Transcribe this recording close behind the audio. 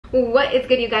What is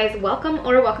good, you guys?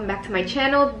 Welcome back to my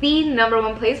channel, the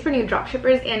 #1 place for new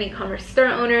dropshippers and e-commerce store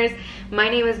owners. My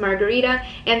name is Margarita,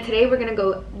 and today we're gonna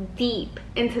go deep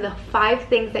into the 5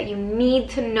 things that you need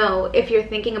to know if you're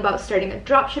thinking about starting a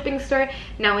dropshipping store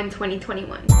now in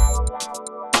 2021.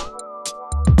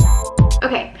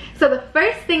 Okay, so the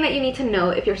first thing that you need to know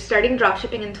if you're starting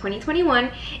dropshipping in 2021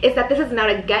 is that this is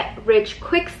not a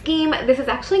get-rich-quick scheme. This is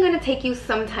actually going to take you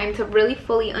some time to really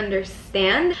fully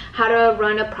understand how to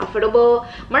run a profitable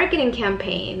marketing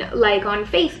campaign, like on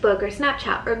Facebook or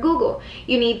Snapchat or Google.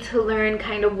 You need to learn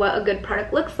kind of what a good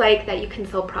product looks like that you can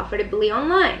sell profitably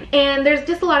online. And there's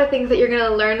just a lot of things that you're going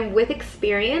to learn with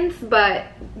experience, but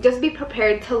just be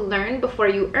prepared to learn before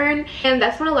you earn. And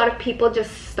that's when a lot of people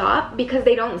just stop because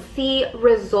they don't see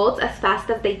results as fast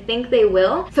as they think they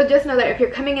will. So just know that if you're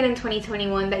coming in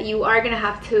 2021, that you are going to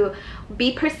have to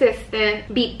be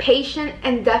persistent, be patient,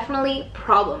 and definitely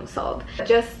problem solve.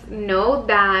 Just know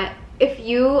that if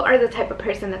you are the type of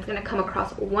person that's going to come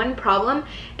across one problem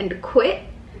and quit,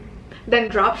 then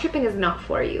dropshipping is not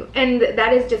for you. And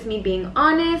that is just me being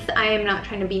honest. I am not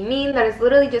trying to be mean. That is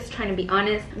literally just trying to be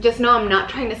honest. Just know I'm not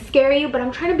trying to scare you, but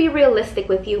I'm trying to be realistic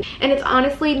with you. And it's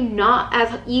honestly not as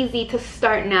easy to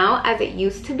start now as it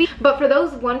used to be. But for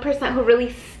those 1% who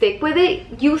really stick with it,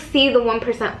 you see the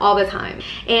 1% all the time.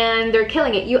 And they're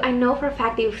killing it. I know for a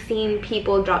fact that you've seen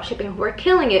people dropshipping who are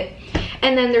killing it.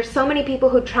 And then there's so many people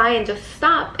who try and just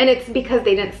stop, and it's because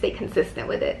they didn't stay consistent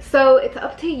with it. So it's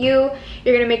up to you.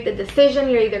 You're gonna make the decision.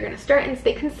 You're either gonna start and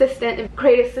stay consistent and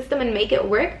create a system and make it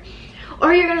work,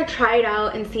 or you're gonna try it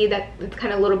out and see that it's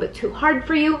kind of a little bit too hard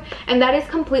for you, and that is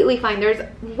completely fine. There's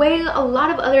a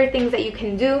lot of other things that you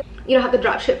can do. You don't have to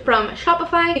dropship from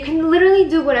Shopify. You can literally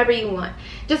do whatever you want.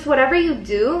 Just whatever you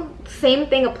do, same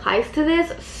thing applies to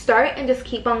this. Start and just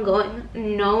keep on going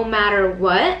no matter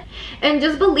what. And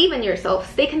just believe in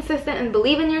yourself. Stay consistent and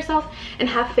believe in yourself and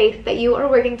have faith that you are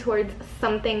working towards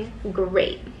something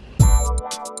great.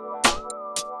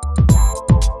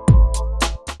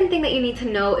 Thing that you need to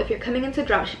know if you're coming into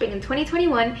dropshipping in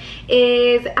 2021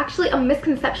 is actually a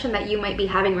misconception that you might be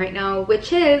having right now,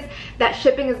 which is that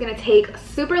shipping is going to take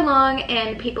super long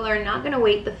and people are not going to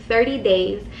wait the 30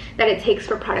 days that it takes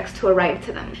for products to arrive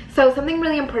to them. So something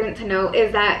really important to know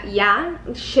is that, yeah,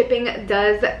 shipping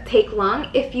does take long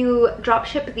if you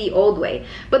dropship the old way,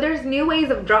 but there's new ways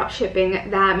of dropshipping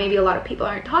that maybe a lot of people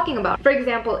aren't talking about. For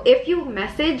example, if you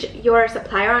message your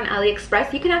supplier on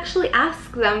AliExpress, you can actually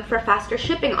ask them for faster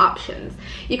shipping options.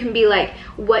 You can be like,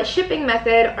 what shipping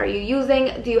method are you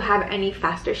using? Do you have any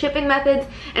faster shipping methods?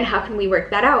 And how can we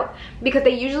work that out? Because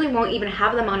they usually won't even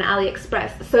have them on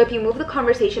AliExpress. So if you move the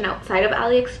conversation outside of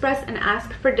AliExpress and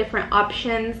ask for different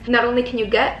options, not only can you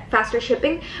get faster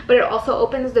shipping, but it also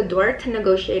opens the door to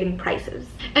negotiating prices.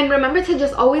 And remember to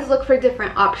just always look for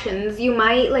different options. You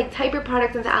might like type your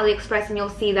product into AliExpress and you'll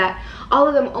see that all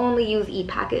of them only use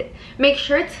ePacket. Make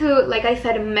sure to, like I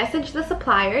said, message the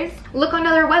suppliers, look on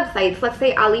other websites, let's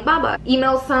say Alibaba,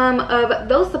 email some of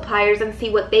those suppliers and see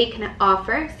what they can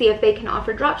offer, see if they can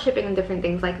offer dropshipping and different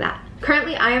things like that.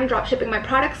 Currently, I am dropshipping my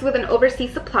products with an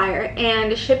overseas supplier,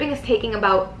 and shipping is taking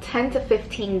about 10 to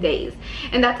 15 days.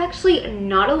 And that's actually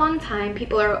not a long time.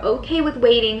 People are okay with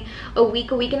waiting a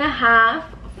week and a half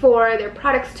for their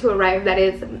products to arrive. That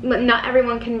is, not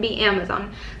everyone can be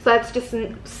Amazon, so that's just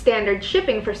standard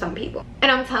shipping for some people.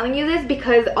 And I'm telling you this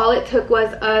because all it took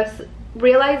was us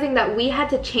realizing that we had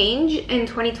to change in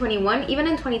 2021. Even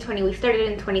in 2020, we started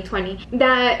in 2020,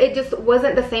 that it just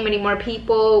wasn't the same anymore.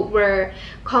 People were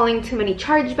calling too many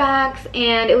chargebacks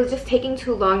and it was just taking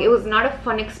too long. It was not a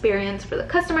fun experience for the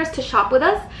customers to shop with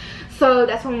us. So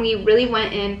that's when we really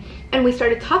went in and we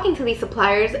started talking to these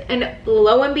suppliers, and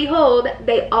lo and behold,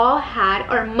 they all had,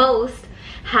 or most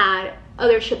had,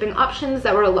 other shipping options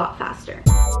that were a lot faster.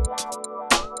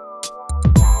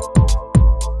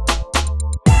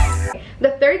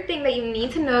 The third thing that you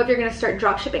need to know if you're going to start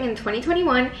dropshipping in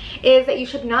 2021 is that you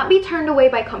should not be turned away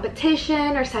by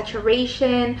competition or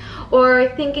saturation or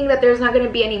thinking that there's not going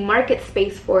to be any market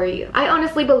space for you. I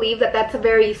honestly believe that that's a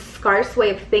very scarce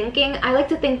way of thinking. I like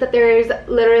to think that there's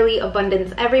literally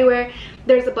abundance everywhere.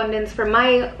 There's abundance for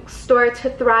my store to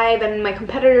thrive and my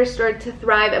competitor's store to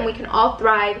thrive, and we can all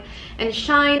thrive and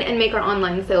shine and make our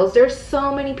online sales. There's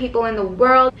so many people in the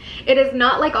world. It is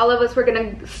not like all of us were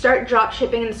gonna start drop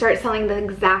shipping and start selling the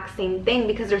exact same thing,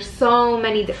 because there's so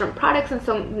many different products and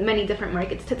so many different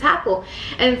markets to tackle.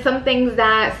 And some things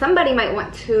that somebody might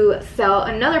want to sell,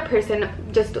 another person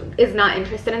just is not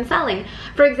interested in selling.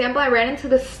 For example, I ran into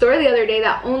this store the other day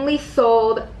that only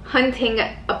sold hunting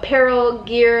apparel,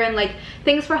 gear, and like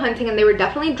things for hunting, and they were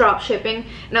definitely drop shipping,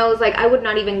 and I was like, I would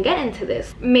not even get into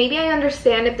this. Maybe I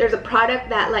understand if there's a product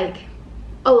that like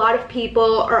a lot of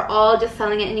people are all just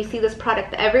selling it and you see this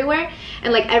product everywhere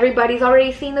and like everybody's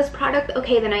already seen this product,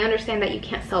 okay, then I understand that you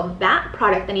can't sell that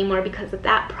product anymore because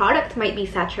that product might be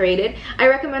saturated. I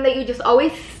recommend that you just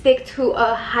always stick to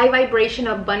a high vibration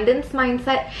abundance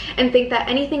mindset and think that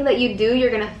anything that you do, you're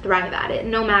gonna thrive at it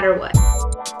no matter what.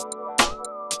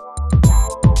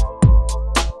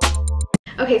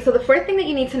 Okay, so the fourth thing that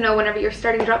you need to know whenever you're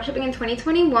starting dropshipping in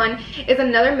 2021 is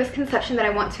another misconception that I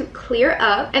want to clear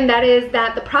up, and that is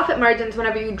that the profit margins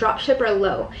whenever you dropship are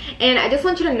low. And I just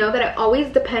want you to know that it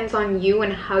always depends on you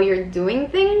and how you're doing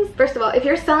things. First of all, if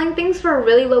you're selling things for a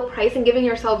really low price and giving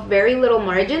yourself very little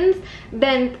margins,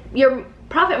 then your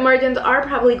profit margins are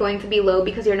probably going to be low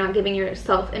because you're not giving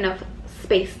yourself enough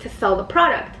space to sell the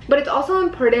product. But it's also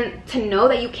important to know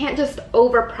that you can't just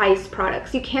overprice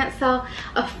products. You can't sell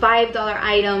a $5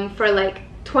 item for like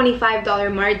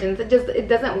 $25 margins. It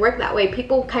doesn't work that way.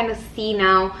 People kind of see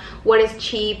now what is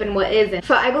cheap and what isn't.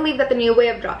 So I believe that the new way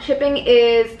of dropshipping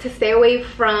is to stay away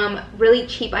from really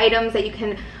cheap items that you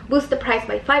can boost the price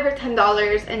by $5 or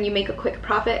 $10 and you make a quick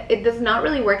profit. It does not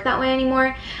really work that way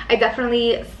anymore. I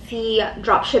definitely see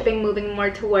dropshipping moving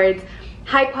more towards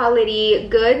high quality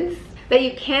goods that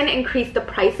you can increase the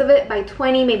price of it by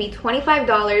 $20, maybe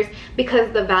 $25 because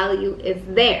the value is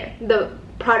there. The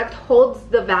product holds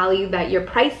the value that you're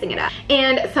pricing it at.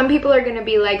 And some people are gonna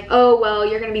be like, oh, well,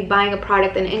 you're gonna be buying a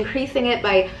product and increasing it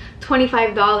by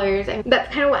 $25. And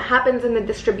that's kind of what happens in the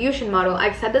distribution model.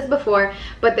 I've said this before,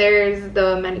 but there's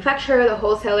the manufacturer, the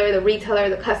wholesaler, the retailer,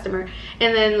 the customer,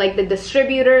 and then like the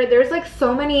distributor. There's like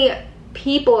so many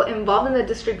people involved in the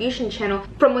distribution channel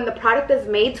from when the product is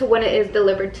made to when it is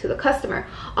delivered to the customer.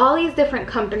 All these different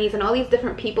companies and all these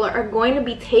different people are going to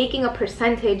be taking a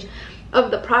percentage of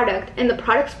the product, and the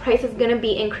product's price is going to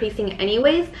be increasing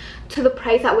anyways to the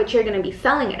price at which you're going to be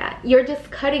selling it at. You're just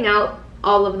cutting out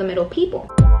all of the middle people.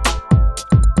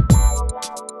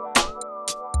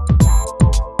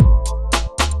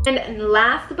 And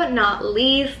last but not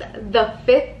least, the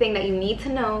fifth thing that you need to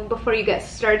know before you get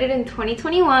started in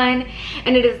 2021,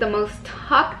 and it is the most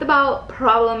talked about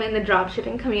problem in the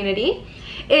dropshipping community,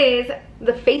 is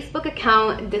the Facebook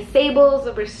account disables,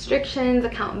 restrictions,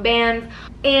 account bans,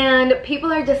 and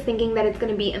people are just thinking that it's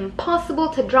going to be impossible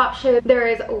to dropship. There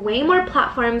is way more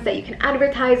platforms that you can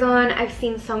advertise on. I've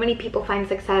seen so many people find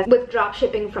success with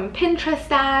dropshipping from Pinterest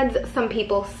ads, some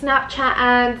people Snapchat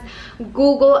ads,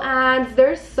 Google ads.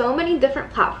 There's so many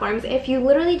different platforms. If you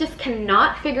literally just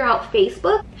cannot figure out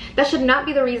Facebook, that should not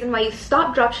be the reason why you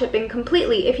stop dropshipping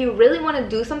completely. If you really want to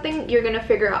do something, you're going to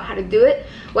figure out how to do it,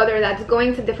 whether that's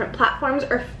going to different platforms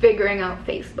or figuring out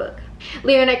Facebook.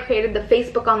 Leah and I created the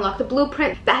Facebook Unlocked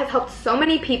Blueprint that has helped so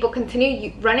many people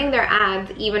continue running their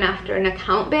ads even after an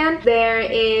account ban. There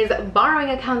is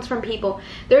borrowing accounts from people.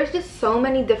 There's just so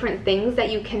many different things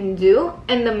that you can do,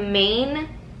 and the main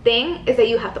thing is that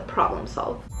you have to problem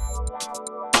solve.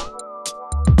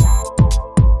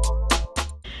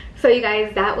 So you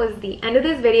guys, that was the end of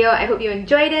this video. I hope you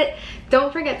enjoyed it.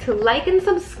 Don't forget to like and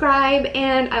subscribe,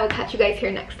 and I will catch you guys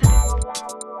here next time.